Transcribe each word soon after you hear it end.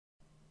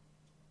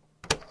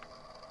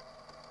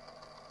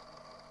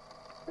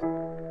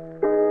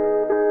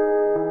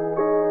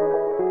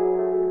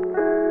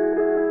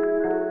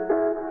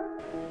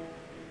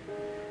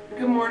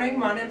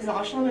my name is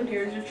Ashlyn and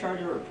here's your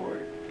Charger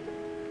Report.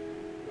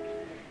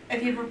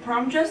 If you have a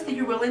prom dress that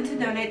you're willing to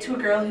donate to a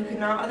girl who could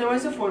not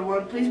otherwise afford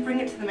one, please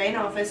bring it to the main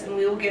office and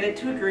we will get it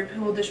to a group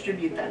who will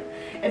distribute them.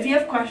 If you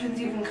have questions,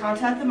 you can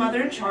contact the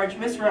mother in charge,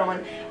 Miss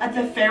Rowan, at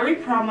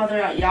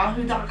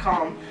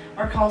thefairyprommother@yahoo.com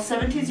or call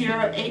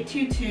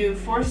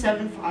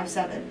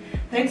 720-822-4757.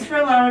 Thanks for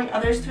allowing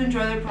others to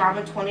enjoy their prom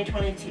in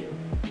 2022.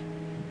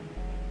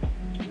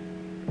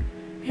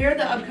 Here are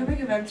the upcoming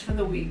events for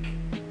the week.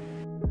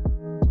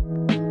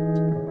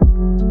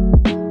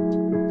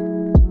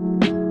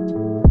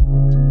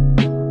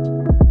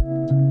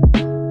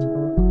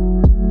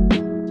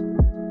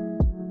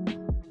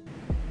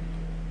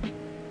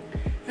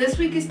 This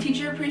week is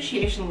Teacher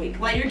Appreciation Week.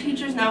 Let your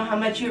teachers know how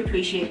much you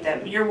appreciate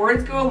them. Your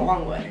words go a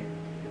long way.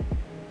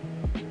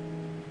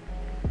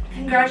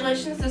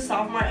 Congratulations to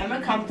sophomore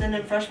Emma Compton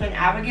and freshman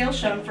Abigail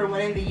Shum for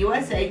winning the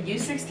USA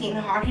U16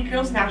 Hockey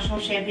Girls National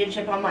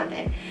Championship on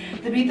Monday.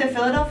 They beat the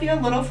Philadelphia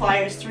Little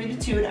Flyers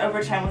 3-2 in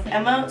overtime with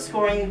Emma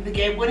scoring the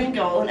game-winning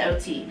goal in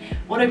OT.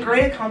 What a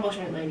great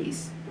accomplishment,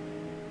 ladies.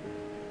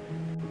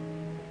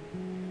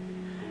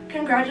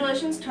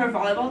 Congratulations to our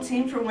volleyball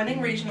team for winning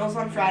regionals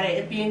on Friday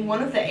and being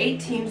one of the 8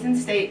 teams in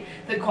state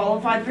that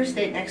qualified for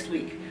state next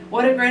week.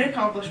 What a great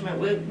accomplishment.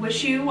 We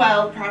wish you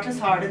well, practice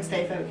hard, and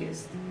stay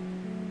focused.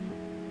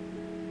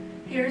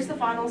 Here's the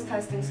finals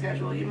testing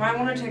schedule. You might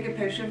want to take a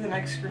picture of the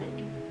next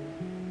screen.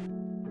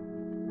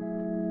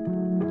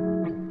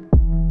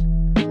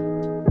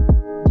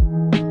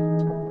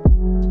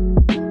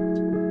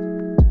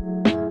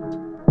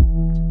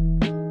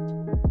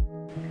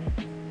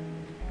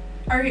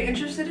 Are you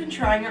interested in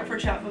trying out for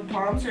Chatfield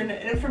Palms or an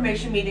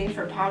information meeting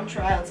for Palm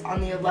Tryouts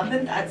on the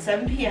 11th at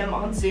 7 p.m.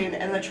 on Zoom,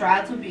 and the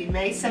tryouts will be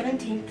May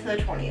 17th to the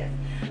 20th.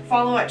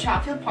 Follow at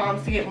Chatfield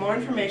Palms to get more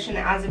information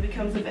as it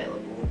becomes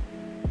available.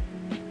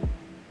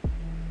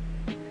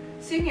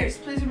 Seniors,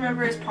 please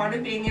remember as part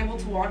of being able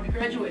to walk to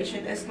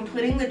graduation is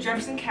completing the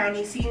Jefferson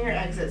County Senior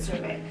Exit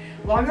Survey.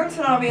 Log on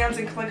to Naviance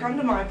and click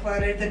onto My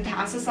Planner, then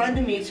task assigned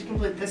to me to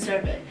complete the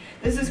survey.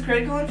 This is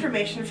critical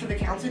information for the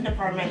counseling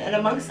department, and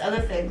amongst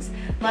other things,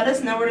 let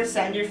us know where to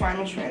send your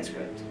final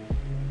transcript.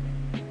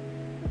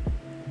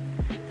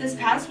 This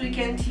past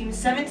weekend, Team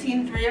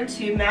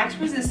 17302 Max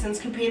Resistance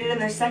competed in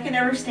their second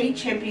ever state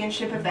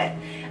championship event.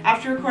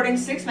 After recording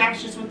 6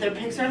 matches with their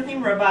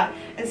Pixar-themed robot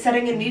and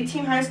setting a new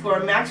team high score,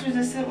 Max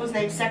Resistance was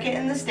named second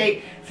in the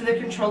state for the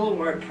Control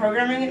Award,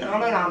 Programming and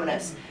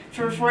Anonymous,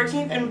 for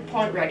 14th in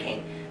point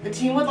ranking. The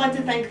team would like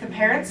to thank the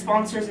parents,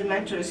 sponsors, and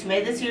mentors who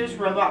made this year's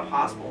robot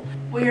possible.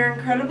 We are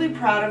incredibly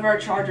proud of our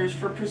Chargers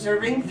for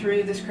persevering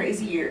through this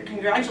crazy year.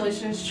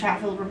 Congratulations,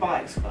 Chatfield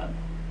Robotics Club.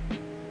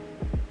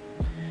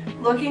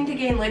 Looking to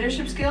gain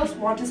leadership skills?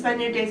 Want to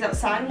spend your days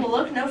outside? Well,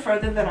 look no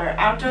further than our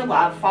Outdoor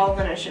Lab Fall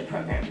Internship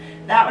Program.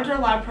 The Outdoor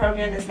Lab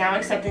program is now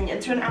accepting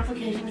intern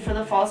applications for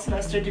the fall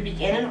semester to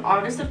begin in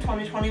August of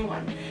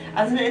 2021.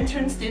 As an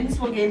intern, students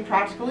will gain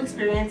practical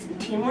experience in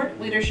teamwork,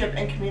 leadership,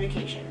 and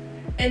communication.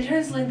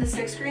 Interns lead the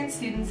 6th grade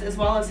students as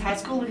well as high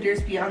school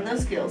leaders beyond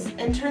those skills.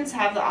 Interns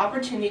have the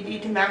opportunity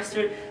to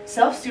master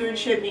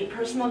self-stewardship, meet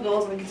personal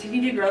goals, and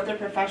continue to grow their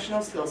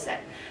professional skill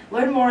set.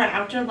 Learn more at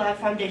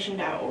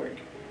OutdoorLabFoundation.org.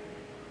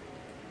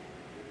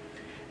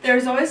 There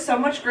is always so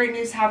much great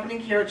news happening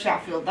here at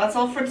Chatfield. That's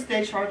all for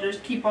today, Chargers.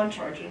 Keep on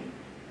charging.